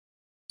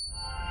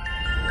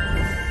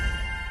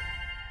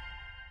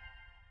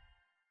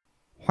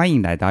欢迎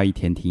来到一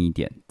天听一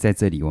点，在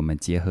这里我们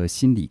结合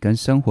心理跟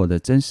生活的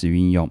真实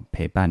运用，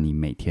陪伴你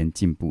每天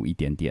进步一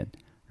点点。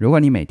如果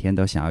你每天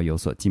都想要有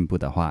所进步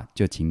的话，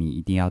就请你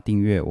一定要订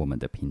阅我们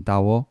的频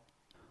道哦。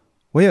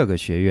我有个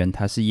学员，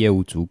他是业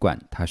务主管，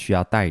他需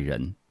要带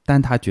人，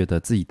但他觉得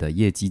自己的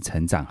业绩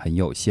成长很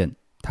有限，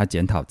他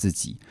检讨自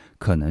己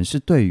可能是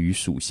对于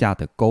属下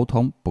的沟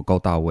通不够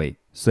到位，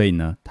所以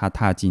呢，他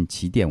踏进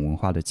起点文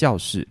化的教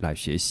室来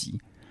学习。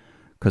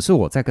可是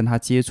我在跟他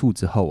接触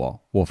之后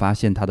我发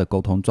现他的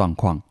沟通状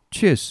况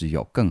确实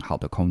有更好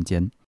的空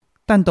间，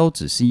但都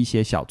只是一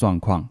些小状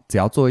况，只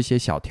要做一些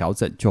小调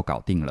整就搞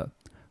定了。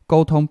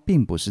沟通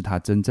并不是他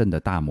真正的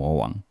大魔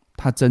王，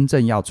他真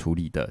正要处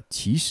理的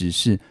其实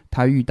是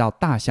他遇到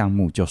大项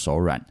目就手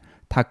软，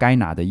他该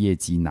拿的业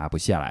绩拿不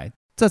下来，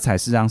这才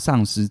是让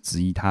上司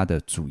质疑他的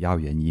主要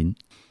原因。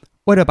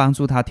为了帮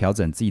助他调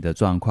整自己的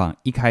状况，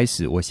一开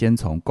始我先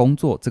从工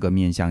作这个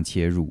面向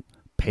切入，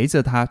陪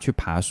着他去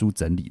爬书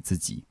整理自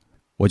己。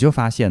我就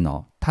发现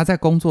他在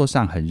工作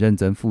上很认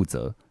真负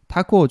责，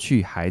他过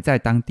去还在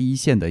当第一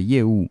线的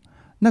业务，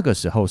那个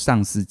时候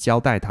上司交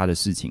代他的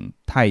事情，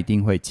他一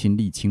定会亲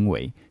力亲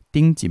为，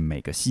盯紧每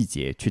个细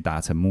节去达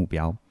成目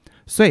标，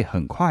所以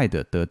很快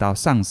的得到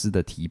上司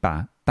的提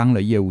拔，当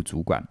了业务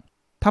主管。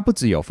他不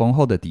只有丰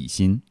厚的底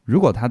薪，如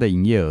果他的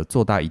营业额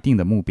做到一定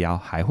的目标，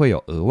还会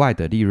有额外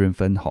的利润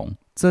分红，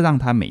这让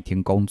他每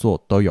天工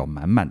作都有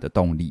满满的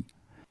动力。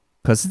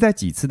可是在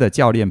几次的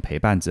教练陪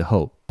伴之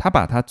后，他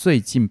把他最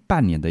近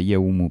半年的业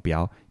务目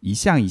标一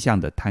项一项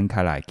的摊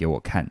开来给我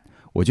看，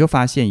我就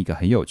发现一个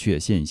很有趣的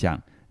现象，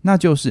那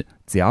就是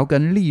只要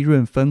跟利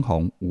润分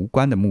红无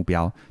关的目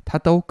标，他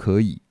都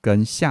可以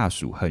跟下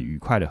属很愉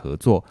快的合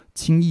作，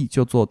轻易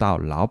就做到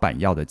老板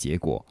要的结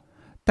果。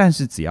但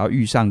是只要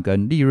遇上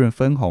跟利润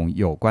分红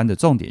有关的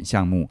重点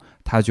项目，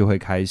他就会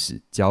开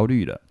始焦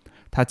虑了。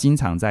他经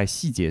常在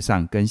细节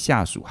上跟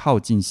下属耗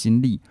尽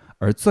心力，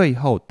而最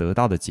后得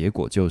到的结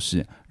果就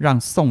是让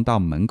送到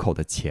门口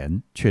的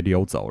钱却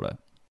溜走了。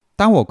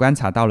当我观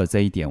察到了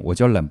这一点，我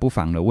就冷不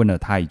防地问了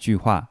他一句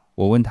话，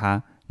我问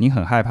他：你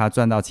很害怕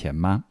赚到钱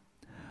吗？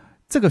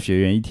这个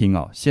学员一听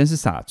先是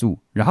傻住，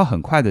然后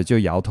很快的就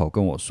摇头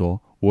跟我说：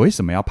我为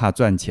什么要怕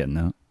赚钱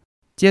呢？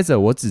接着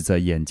我指着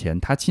眼前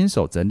他亲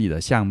手整理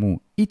的项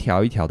目，一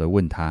条一条的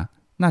问他：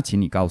那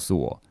请你告诉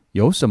我，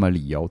有什么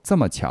理由这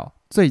么巧，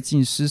最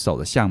近失手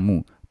的项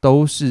目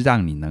都是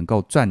让你能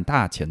够赚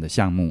大钱的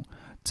项目，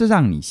这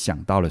让你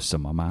想到了什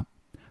么吗？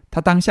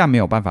他当下没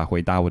有办法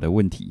回答我的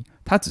问题，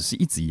他只是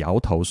一直摇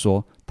头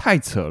说：太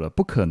扯了，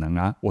不可能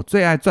啊，我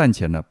最爱赚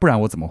钱了，不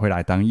然我怎么会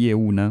来当业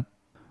务呢？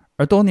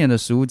而多年的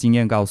实务经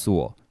验告诉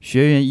我，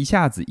学员一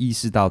下子意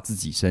识到自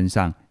己身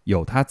上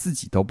有他自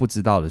己都不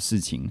知道的事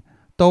情，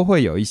都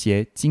会有一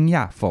些惊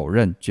讶、否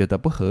认、觉得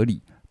不合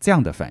理这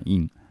样的反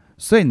应。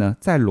所以呢，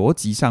在逻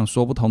辑上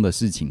说不通的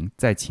事情，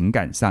在情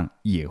感上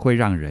也会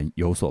让人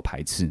有所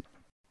排斥。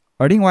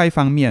而另外一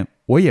方面，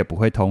我也不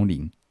会通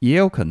灵，也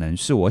有可能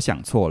是我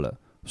想错了，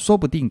说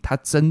不定他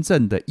真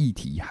正的议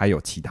题还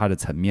有其他的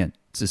层面，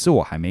只是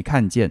我还没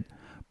看见。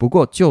不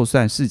过就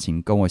算事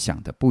情跟我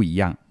想的不一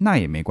样，那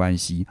也没关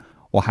系，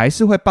我还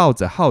是会抱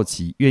着好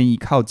奇愿意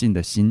靠近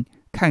的心，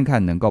看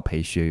看能够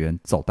陪学员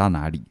走到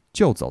哪里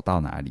就走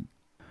到哪里。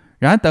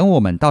然而等我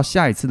们到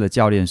下一次的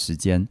教练时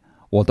间，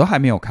我都还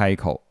没有开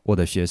口，我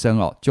的学生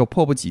就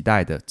迫不及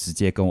待的直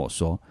接跟我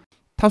说，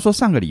他说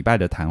上个礼拜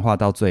的谈话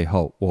到最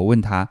后，我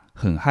问他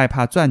很害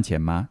怕赚钱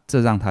吗？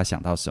这让他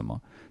想到什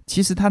么？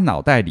其实他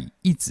脑袋里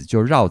一直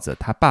就绕着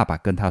他爸爸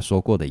跟他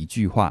说过的一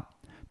句话，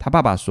他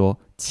爸爸说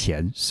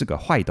钱是个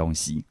坏东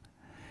西。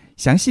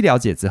详细了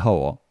解之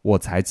后我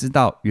才知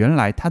道原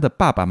来他的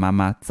爸爸妈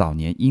妈早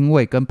年因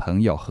为跟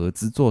朋友合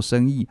资做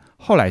生意，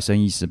后来生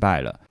意失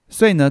败了，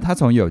所以呢，他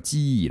从有记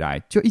忆以来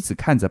就一直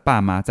看着爸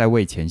妈在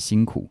为钱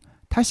辛苦。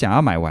他想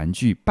要买玩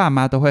具，爸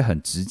妈都会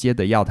很直接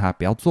的要他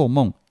不要做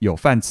梦，有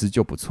饭吃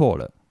就不错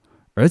了。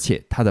而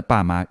且他的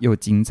爸妈又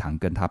经常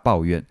跟他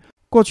抱怨，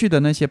过去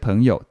的那些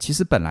朋友其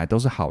实本来都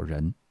是好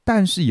人，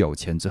但是有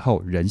钱之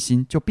后人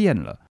心就变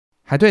了，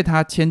还对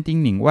他千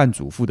叮咛万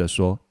嘱咐的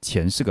说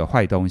钱是个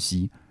坏东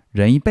西，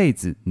人一辈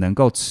子能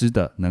够吃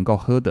的能够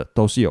喝的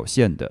都是有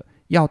限的，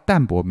要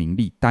淡泊名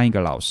利，当一个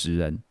老实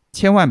人，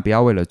千万不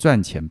要为了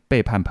赚钱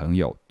背叛朋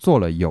友，做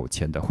了有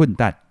钱的混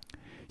蛋。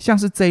像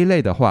是这一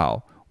类的话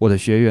我的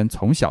学员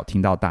从小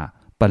听到大，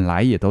本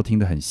来也都听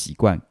得很习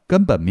惯，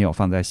根本没有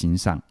放在心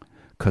上。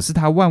可是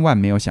他万万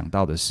没有想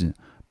到的是，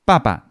爸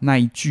爸那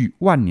一句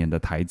万年的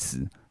台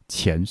词，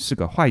钱是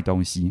个坏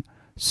东西，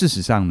事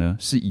实上呢，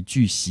是一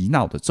句洗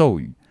脑的咒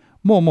语，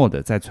默默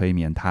的在催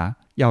眠他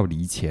要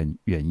离钱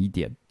远一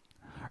点。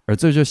而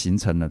这就形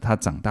成了他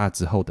长大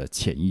之后的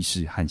潜意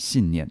识和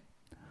信念。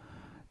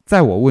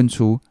在我问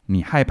出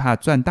你害怕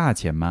赚大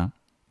钱吗？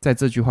在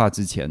这句话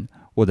之前，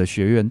我的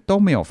学员都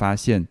没有发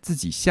现自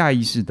己下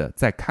意识的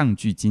在抗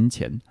拒金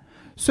钱，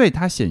所以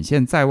他显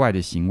现在外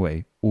的行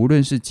为，无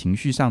论是情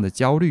绪上的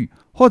焦虑，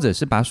或者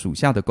是把属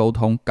下的沟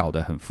通搞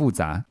得很复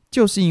杂，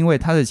就是因为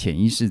他的潜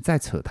意识在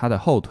扯他的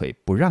后腿，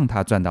不让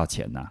他赚到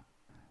钱啊。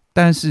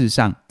但事实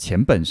上，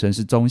钱本身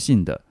是中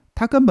性的，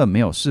它根本没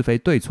有是非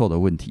对错的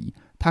问题，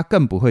他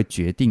更不会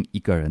决定一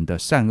个人的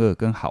善恶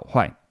跟好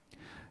坏。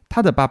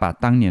他的爸爸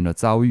当年的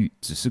遭遇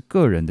只是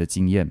个人的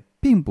经验，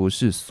并不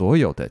是所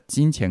有的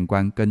金钱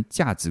观跟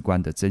价值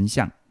观的真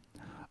相。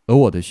而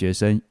我的学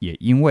生也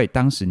因为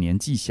当时年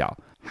纪小，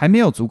还没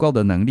有足够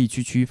的能力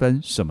去区分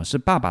什么是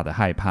爸爸的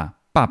害怕、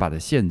爸爸的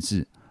限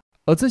制，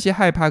而这些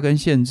害怕跟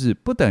限制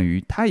不等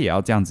于他也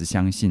要这样子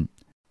相信。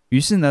于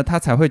是呢，他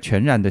才会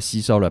全然的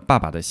吸收了爸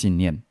爸的信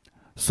念。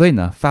所以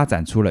呢，发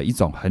展出了一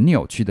种很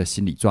扭曲的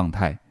心理状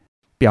态，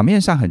表面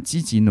上很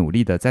积极努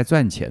力的在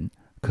赚钱，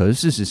可是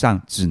事实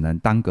上只能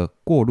当个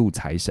过路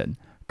财神，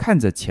看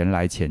着钱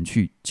来钱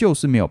去，就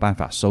是没有办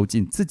法收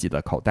进自己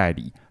的口袋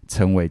里，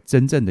成为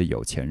真正的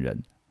有钱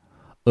人。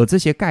而这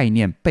些概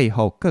念背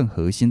后更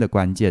核心的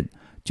关键，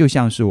就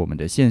像是我们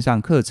的线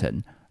上课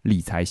程理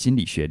财心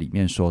理学里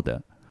面说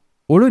的，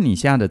无论你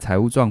现在的财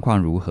务状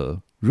况如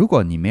何，如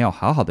果你没有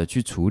好好的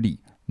去处理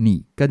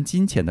你跟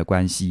金钱的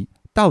关系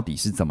到底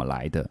是怎么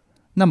来的，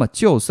那么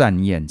就算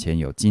你眼前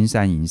有金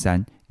山银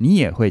山，你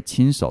也会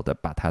亲手的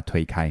把它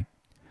推开。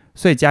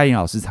所以嘉玲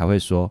老师才会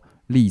说，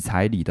理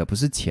财理的不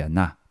是钱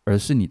啊，而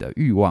是你的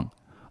欲望。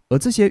而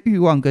这些欲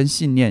望跟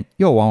信念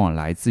又往往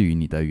来自于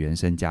你的原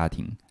生家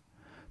庭。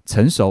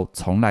成熟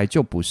从来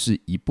就不是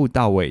一步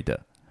到位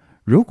的，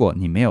如果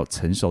你没有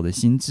成熟的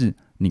心智，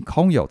你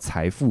空有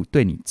财富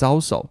对你招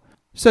手，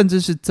甚至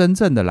是真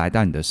正的来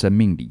到你的生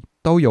命里，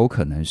都有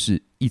可能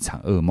是一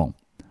场噩梦。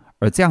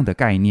而这样的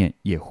概念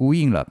也呼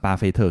应了巴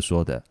菲特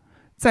说的，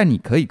在你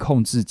可以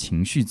控制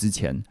情绪之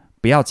前，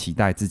不要期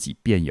待自己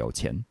变有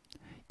钱。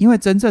因为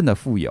真正的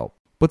富有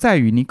不在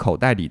于你口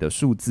袋里的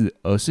数字，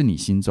而是你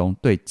心中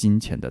对金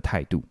钱的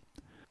态度。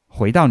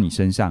回到你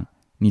身上，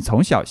你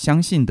从小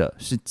相信的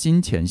是金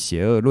钱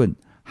邪恶论，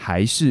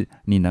还是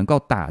你能够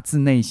打自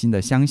内心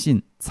的相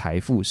信财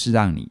富是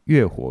让你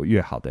越活越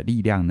好的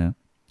力量呢？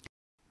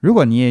如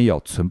果你也有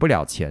存不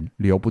了钱、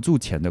留不住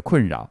钱的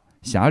困扰，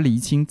想要厘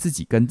清自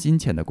己跟金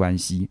钱的关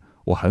系，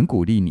我很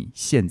鼓励你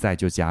现在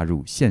就加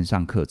入线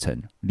上课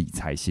程理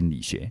财心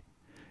理学。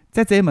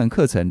在这一门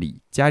课程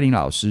里，嘉玲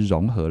老师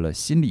融合了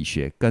心理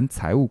学跟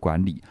财务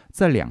管理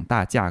这两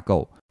大架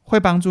构，会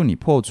帮助你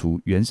破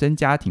除原生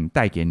家庭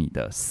带给你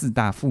的4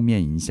大负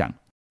面影响，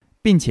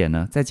并且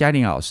呢，在嘉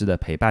玲老师的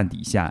陪伴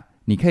底下，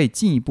你可以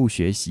进一步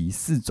学习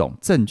4种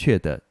正确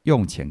的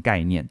用钱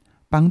概念，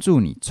帮助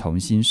你重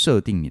新设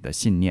定你的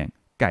信念，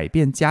改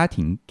变家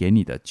庭给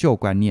你的旧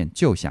观念、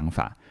旧想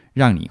法，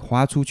让你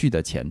花出去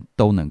的钱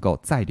都能够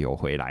再流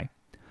回来。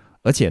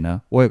而且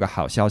呢，我有个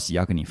好消息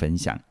要跟你分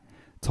享，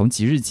从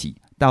即日起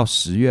到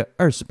10月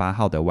28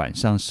号的晚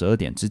上12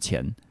点之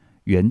前，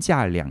原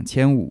价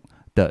2500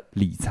的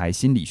理财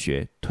心理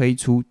学推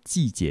出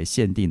季节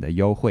限定的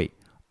优惠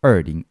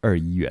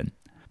2021元，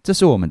这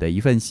是我们的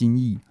一份心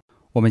意。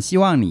我们希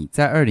望你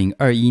在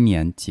2021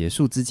年结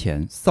束之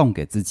前，送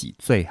给自己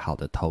最好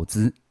的投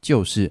资，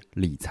就是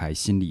理财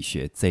心理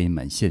学这一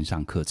门线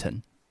上课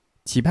程。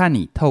期盼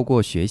你透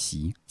过学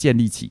习，建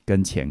立起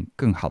跟钱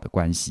更好的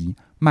关系，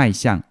迈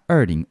向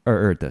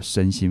2022的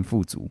身心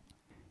富足。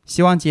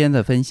希望今天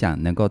的分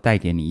享能够带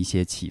给你一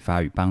些启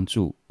发与帮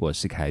助。我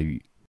是凯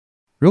宇。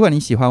如果你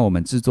喜欢我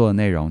们制作的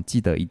内容，记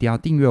得一定要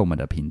订阅我们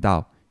的频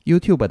道。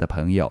YouTube 的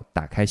朋友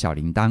打开小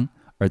铃铛，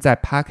而在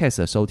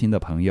Podcast 收听的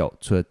朋友，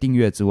除了订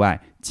阅之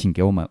外，请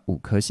给我们5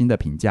颗星的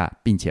评价，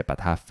并且把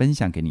它分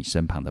享给你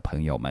身旁的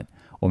朋友们。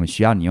我们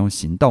需要你用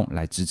行动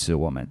来支持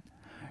我们。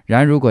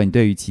然而，如果你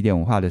对于起点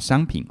文化的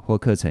商品或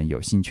课程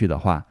有兴趣的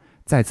话，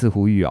再次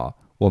呼吁哦，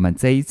我们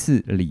这一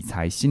次理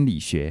财心理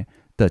学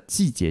的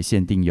季节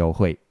限定优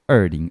惠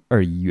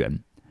2021元，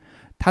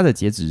它的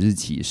截止日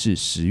期是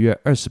10月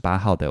28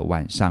号的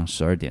晚上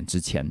12点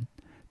之前。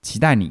期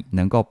待你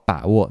能够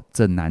把握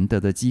这难得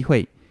的机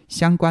会，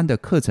相关的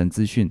课程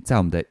资讯在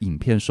我们的影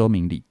片说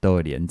明里都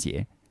有连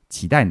结，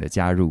期待你的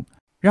加入，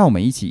让我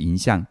们一起迎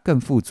向更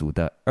富足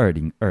的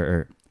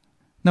2022。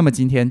那么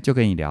今天就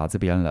跟你聊到这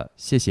边了，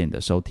谢谢你的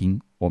收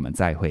听，我们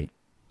再会。